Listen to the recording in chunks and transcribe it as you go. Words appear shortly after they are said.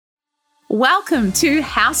Welcome to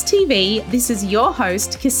House TV. This is your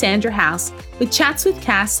host, Cassandra House, with Chats with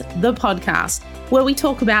Cass, the podcast, where we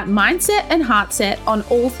talk about mindset and heartset on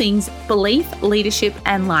all things belief, leadership,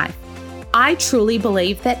 and life. I truly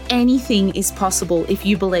believe that anything is possible if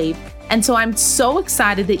you believe. And so I'm so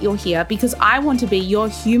excited that you're here because I want to be your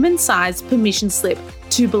human-sized permission slip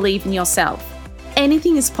to believe in yourself.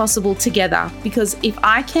 Anything is possible together because if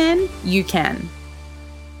I can, you can.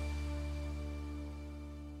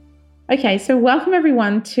 Okay, so welcome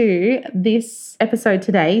everyone to this episode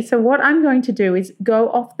today. So what I'm going to do is go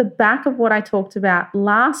off the back of what I talked about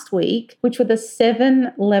last week, which were the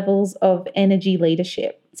 7 levels of energy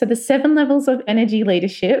leadership. So the 7 levels of energy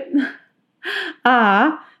leadership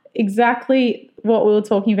are exactly what we were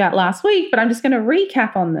talking about last week, but I'm just going to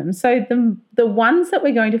recap on them. So the ones that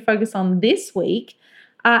we're going to focus on this week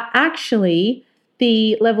are actually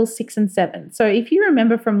the levels 6 and 7. So if you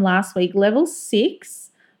remember from last week, level 6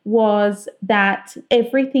 was that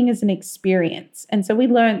everything is an experience. And so we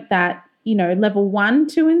learned that, level 1,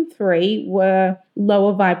 2, and 3 were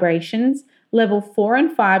lower vibrations. Level 4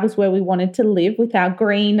 and 5 was where we wanted to live with our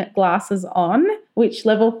green glasses on, which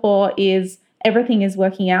level 4 is everything is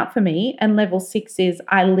working out for me. And level 6 is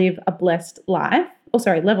I live a blessed life.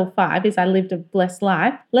 Level 5 is I lived a blessed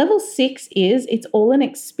life. Level 6 is it's all an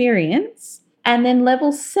experience. And then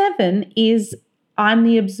level 7 is I'm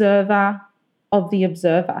the observer of the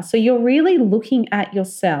observer. So you're really looking at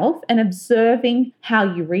yourself and observing how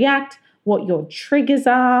you react, what your triggers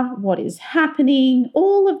are, what is happening,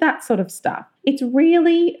 all of that sort of stuff. It's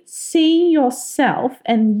really seeing yourself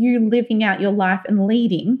and you living out your life and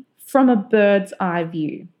leading from a bird's eye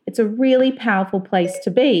view. It's a really powerful place to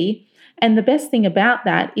be. And the best thing about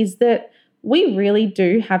that is that we really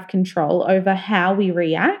do have control over how we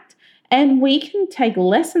react. And we can take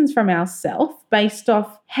lessons from ourselves based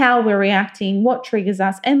off how we're reacting, what triggers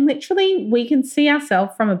us. And literally, we can see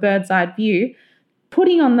ourselves from a bird's eye view,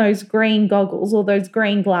 putting on those green goggles or those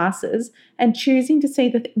green glasses and choosing to see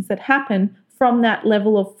the things that happen from that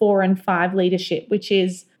level of 4 and 5 leadership, which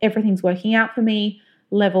is everything's working out for me.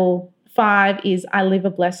 Level 5 is I live a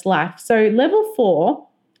blessed life. So level 4,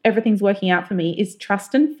 everything's working out for me, is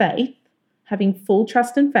trust and faith, having full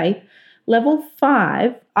trust and faith. Level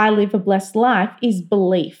 5, I live a blessed life, is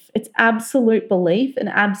belief. It's absolute belief and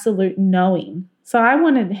absolute knowing. So I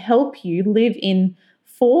want to help you live in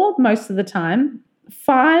 4 most of the time,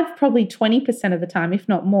 5 probably 20% of the time, if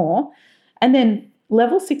not more. And then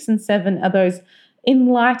level 6 and 7 are those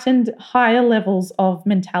enlightened higher levels of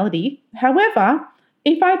mentality. However,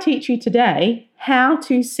 if I teach you today how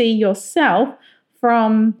to see yourself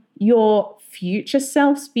from your future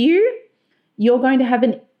self's view, you're going to have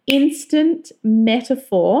an instant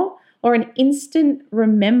metaphor or an instant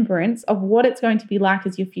remembrance of what it's going to be like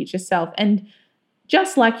as your future self. And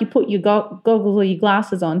just like you put your goggles or your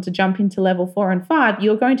glasses on to jump into level 4 and 5,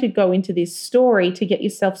 you're going to go into this story to get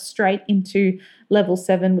yourself straight into level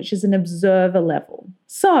 7, which is an observer level.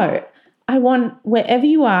 So wherever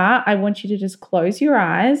you are, I want you to just close your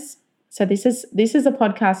eyes. So this is a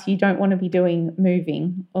podcast you don't want to be doing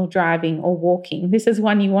moving or driving or walking. This is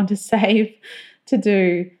one you want to save to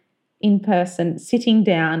do in person, sitting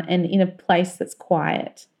down and in a place that's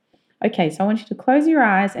quiet. Okay, so I want you to close your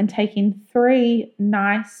eyes and take in 3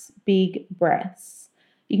 nice big breaths.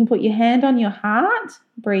 You can put your hand on your heart,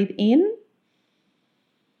 breathe in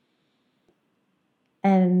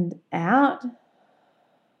and out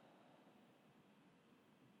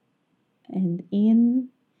and in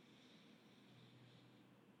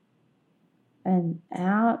and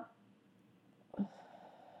out.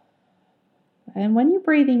 And when you're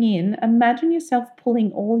breathing in, imagine yourself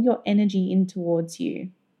pulling all your energy in towards you.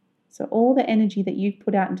 So all the energy that you've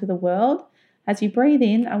put out into the world, as you breathe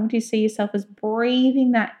in, I want you to see yourself as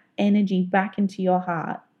breathing that energy back into your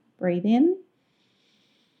heart. Breathe in.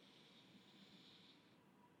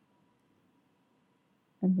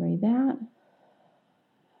 And breathe out.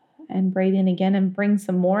 And breathe in again and bring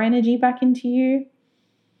some more energy back into you.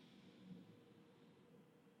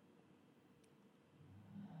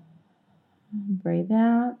 Breathe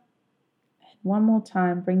out. And one more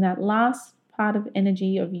time, bring that last part of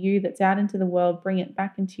energy of you that's out into the world, bring it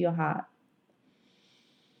back into your heart.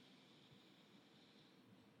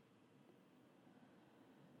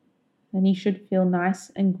 Then you should feel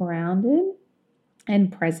nice and grounded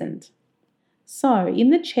and present. So in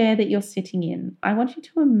the chair that you're sitting in, I want you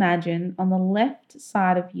to imagine on the left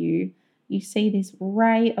side of you, you see this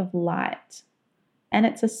ray of light, and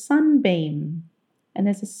it's a sunbeam. And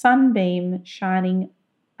there's a sunbeam shining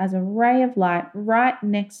as a ray of light right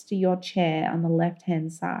next to your chair on the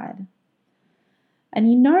left-hand side. And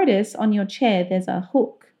you notice on your chair there's a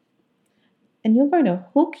hook. and you're going to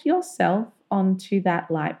hook yourself onto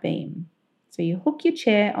that light beam. So you hook your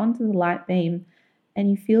chair onto the light beam and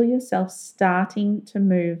you feel yourself starting to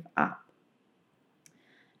move up.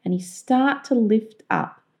 And you start to lift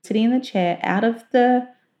up, sitting in the chair, out of the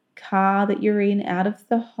car that you're in, out of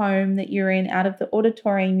the home that you're in, out of the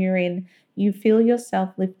auditorium you're in. You feel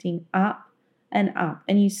yourself lifting up and up.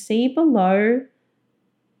 And you see below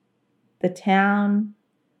the town,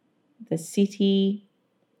 the city,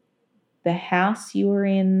 the house you are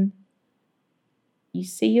in. You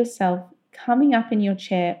see yourself coming up in your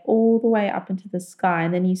chair all the way up into the sky.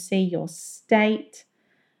 And then you see your state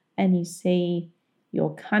and you see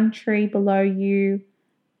your country below you.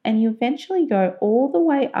 And you eventually go all the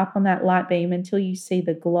way up on that light beam until you see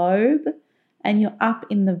the globe and you're up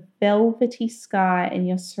in the velvety sky and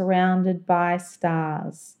you're surrounded by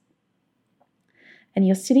stars. And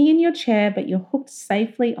you're sitting in your chair, but you're hooked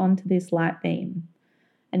safely onto this light beam.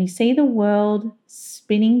 And you see the world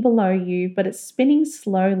spinning below you, but it's spinning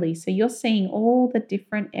slowly. So you're seeing all the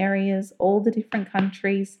different areas, all the different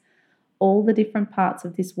countries, all the different parts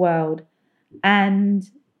of this world. And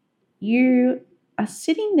you are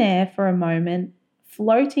sitting there for a moment,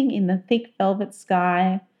 floating in the thick velvet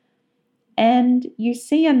sky, and you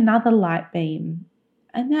see another light beam.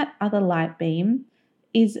 And that other light beam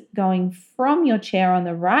is going from your chair on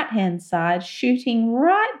the right-hand side, shooting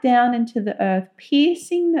right down into the earth,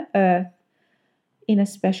 piercing the earth in a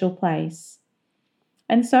special place.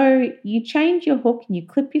 And so you change your hook and you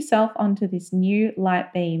clip yourself onto this new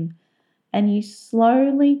light beam, and you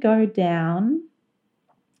slowly go down,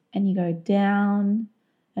 and you go down,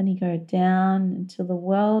 and you go down until the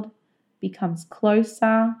world becomes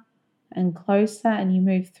closer and closer, and you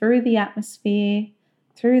move through the atmosphere,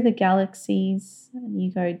 through the galaxies, and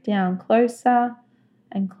you go down closer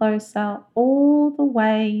and closer, all the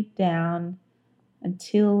way down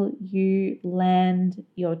until you land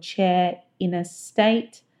your chair in a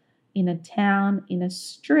state, in a town, in a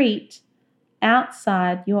street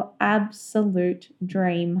outside your absolute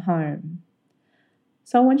dream home.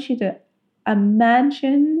 So I want you to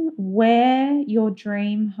imagine where your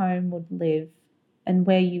dream home would live and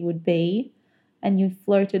where you would be, and you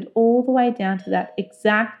floated all the way down to that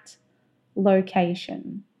exact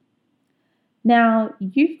location. Now,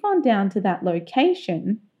 you've gone down to that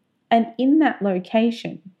location, and in that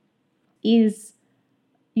location is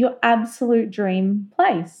your absolute dream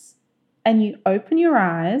place. And you open your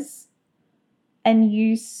eyes and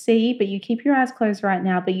you see, but you keep your eyes closed right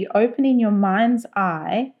now, but you open in your mind's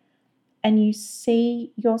eye and you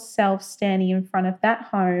see yourself standing in front of that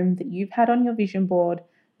home that you've had on your vision board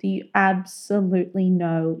that you absolutely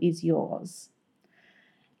know is yours.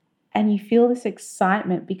 And you feel this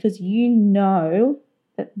excitement because you know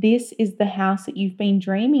that this is the house that you've been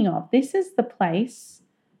dreaming of. This is the place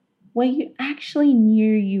where you actually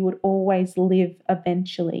knew you would always live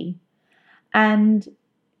eventually. And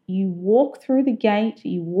you walk through the gate,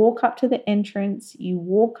 you walk up to the entrance, you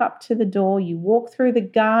walk up to the door, you walk through the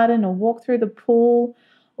garden or walk through the pool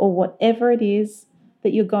or whatever it is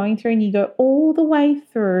that you're going through, and you go all the way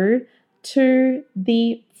through to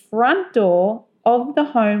the front door of the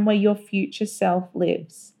home where your future self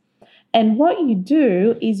lives. And what you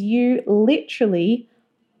do is you literally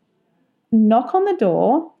knock on the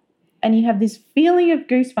door and you have this feeling of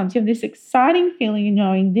goosebumps. You have this exciting feeling of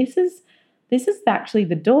knowing this is actually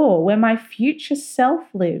the door where my future self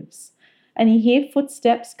lives. And you hear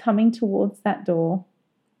footsteps coming towards that door,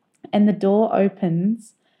 and the door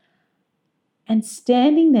opens, and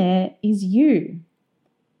standing there is you.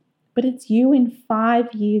 But it's you in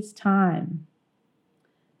 5 years' time.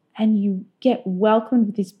 And you get welcomed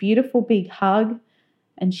with this beautiful big hug,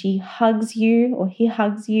 and she hugs you or he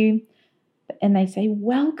hugs you, and they say,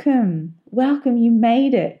 welcome, welcome, you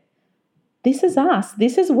made it. This is us.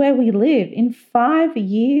 This is where we live in 5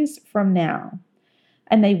 years from now.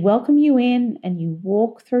 And they welcome you in, and you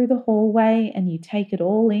walk through the hallway and you take it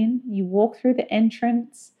all in. You walk through the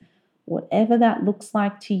entrance, whatever that looks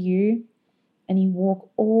like to you, and you walk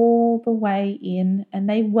all the way in, and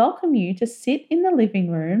they welcome you to sit in the living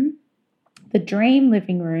room, the dream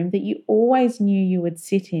living room that you always knew you would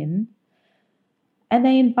sit in. And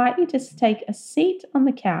they invite you to take a seat on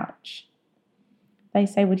the couch. They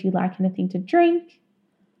say, would you like anything to drink?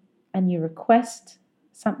 And you request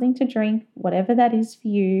something to drink, whatever that is for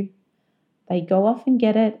you. They go off and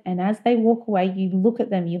get it. And as they walk away, you look at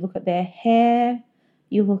them. You look at their hair.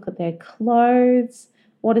 You look at their clothes.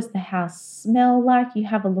 What does the house smell like? You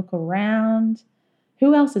have a look around.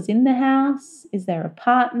 Who else is in the house? Is there a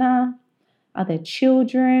partner? Are there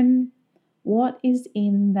children? What is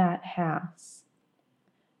in that house?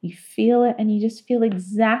 You feel it and you just feel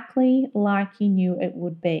exactly like you knew it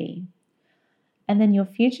would be. And then your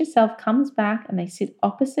future self comes back and they sit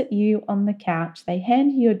opposite you on the couch. They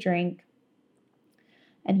hand you a drink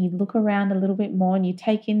and you look around a little bit more and you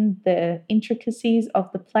take in the intricacies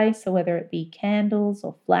of the place. So, whether it be candles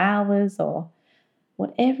or flowers or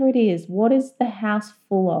whatever it is, what is the house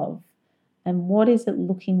full of? And what is it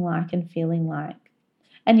looking like and feeling like?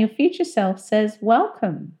 And your future self says,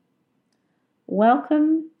 welcome.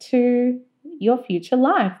 Welcome to your future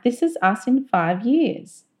life. This is us in 5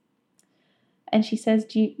 years. And she says,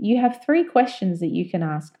 you have 3 questions that you can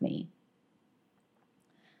ask me.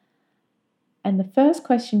 And the first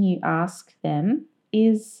question you ask them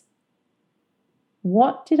is,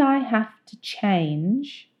 what did I have to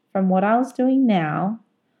change from what I was doing now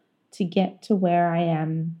to get to where I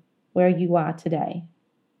am, where you are today?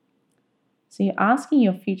 So you're asking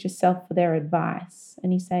your future self for their advice.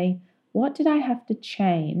 And you say, what did I have to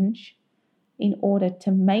change in order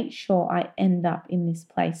to make sure I end up in this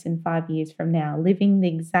place in 5 years from now, living the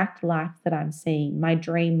exact life that I'm seeing, my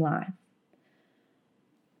dream life?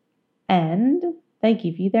 And they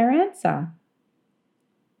give you their answer.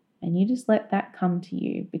 And you just let that come to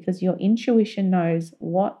you because your intuition knows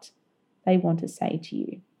what they want to say to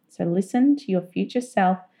you. So listen to your future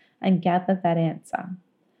self and gather that answer.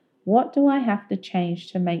 What do I have to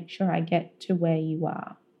change to make sure I get to where you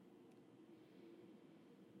are?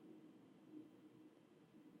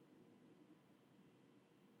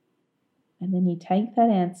 And then you take that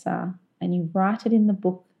answer and you write it in the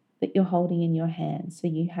book that you're holding in your hand so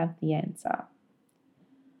you have the answer.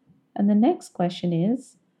 And the next question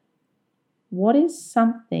is, what is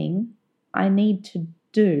something I need to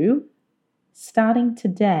do starting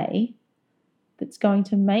today that's going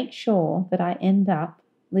to make sure that I end up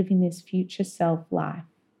living this future self life?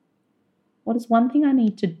 What is one thing I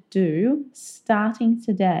need to do starting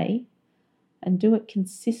today and do it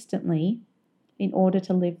consistently in order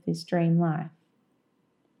to live this dream life?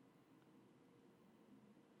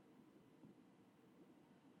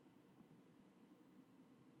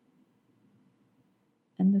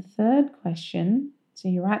 And the third question, so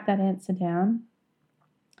you write that answer down,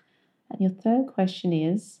 and your third question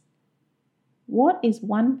is, what is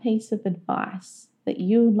one piece of advice that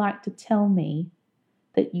you would like to tell me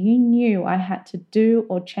that you knew I had to do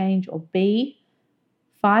or change or be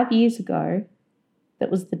 5 years ago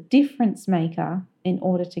that was the difference maker in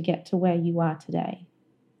order to get to where you are today?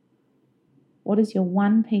 What is your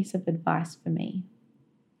one piece of advice for me?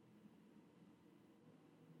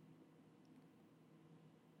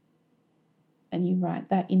 And you write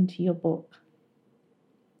that into your book.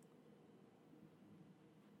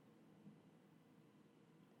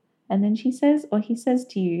 And then she says, or he says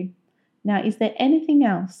to you, now, is there anything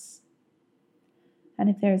else? And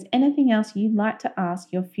if there is anything else you'd like to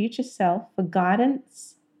ask your future self for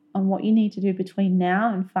guidance on what you need to do between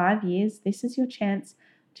now and 5 years, this is your chance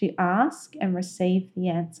to ask and receive the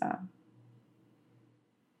answer.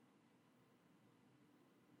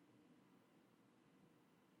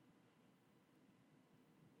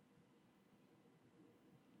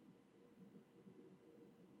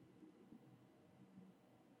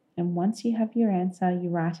 And once you have your answer, you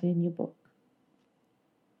write it in your book.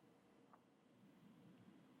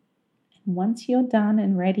 And once you're done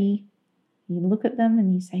and ready, you look at them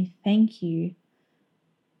and you say, thank you.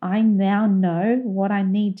 I now know what I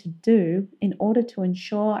need to do in order to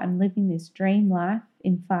ensure I'm living this dream life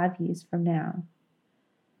in 5 years from now.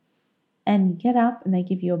 And you get up and they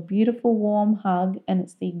give you a beautiful warm hug, and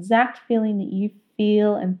it's the exact feeling that you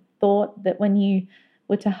feel and thought that when you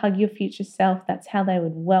were to hug your future self, that's how they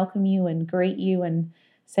would welcome you and greet you and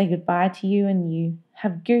say goodbye to you, and you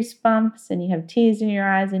have goosebumps and you have tears in your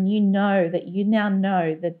eyes, and you know that you now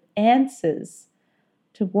know the answers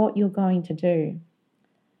to what you're going to do.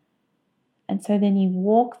 And so then you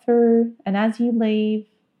walk through, and as you leave,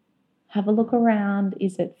 have a look around.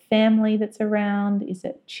 Is it family that's around? Is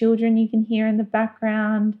it children you can hear in the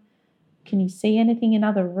background? Can you see anything in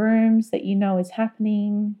other rooms that you know is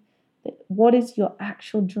happening? What is your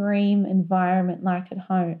actual dream environment like at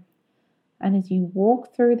home? And as you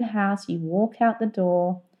walk through the house, you walk out the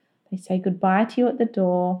door, they say goodbye to you at the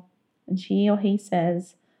door, and she or he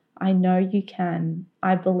says, I know you can.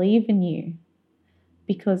 I believe in you.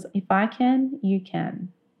 Because if I can, you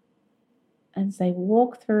can. And as they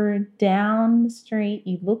walk through down the street,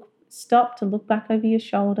 you stop to look back over your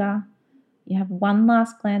shoulder. You have one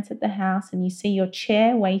last glance at the house and you see your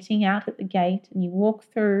chair waiting out at the gate, and you walk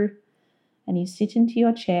through and you sit into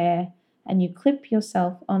your chair and you clip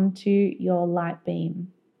yourself onto your light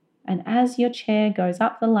beam. And as your chair goes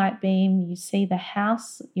up the light beam, you see the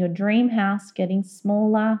house, your dream house, getting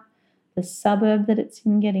smaller, the suburb that it's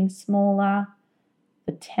in getting smaller,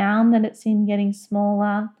 the town that it's in getting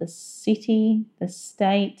smaller, the city, the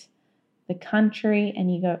state, the country,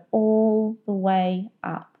 and you go all the way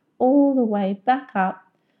up, all the way back up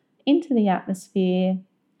into the atmosphere,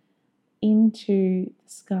 into the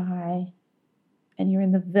sky. And you're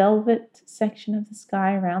in the velvet section of the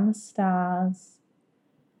sky around the stars.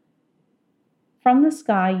 From the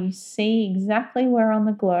sky, you see exactly where on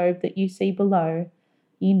the globe that you see below,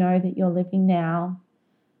 you know that you're living now.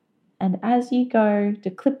 And as you go to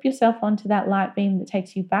clip yourself onto that light beam that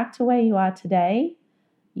takes you back to where you are today,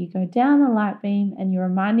 you go down the light beam and you're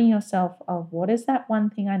reminding yourself of what is that one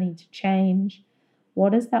thing I need to change?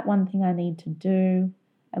 What is that one thing I need to do?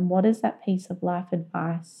 And what is that piece of life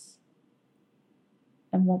advice?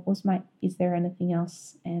 And what was my, is there anything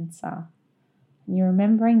else answer? And you're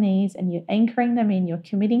remembering these and you're anchoring them in, you're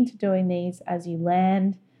committing to doing these as you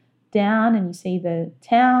land down and you see the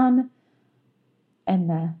town and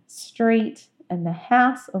the street and the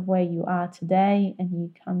house of where you are today, and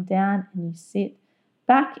you come down and you sit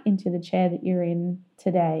back into the chair that you're in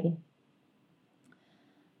today.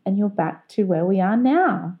 And you're back to where we are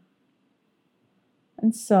now.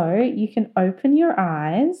 And so you can open your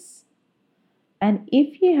eyes, and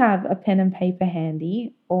if you have a pen and paper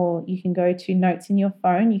handy, or you can go to notes in your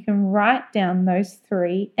phone, you can write down those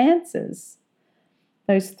 3 answers.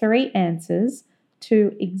 Those 3 answers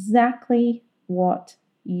to exactly what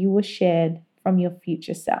you were shared from your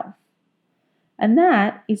future self. And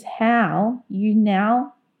that is how you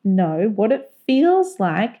now know what it feels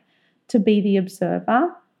like to be the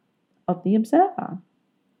observer of the observer.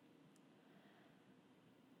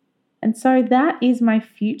 And so that is my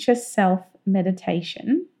future self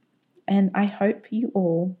meditation, and I hope you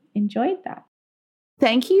all enjoyed that.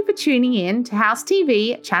 Thank you for tuning in to House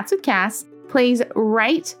TV Chats with Cass. Please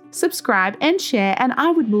rate, subscribe, and share, and I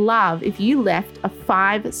would love if you left a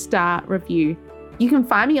 5-star review. You can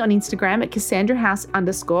find me on Instagram at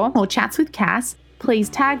CassandraHouse_ or Chats with Cass. Please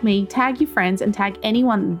tag me, tag your friends, and tag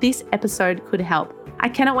anyone this episode could help. I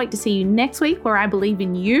cannot wait to see you next week, where I believe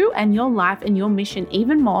in you and your life and your mission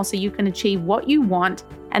even more so you can achieve what you want.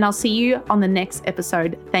 And I'll see you on the next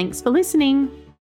episode. Thanks for listening.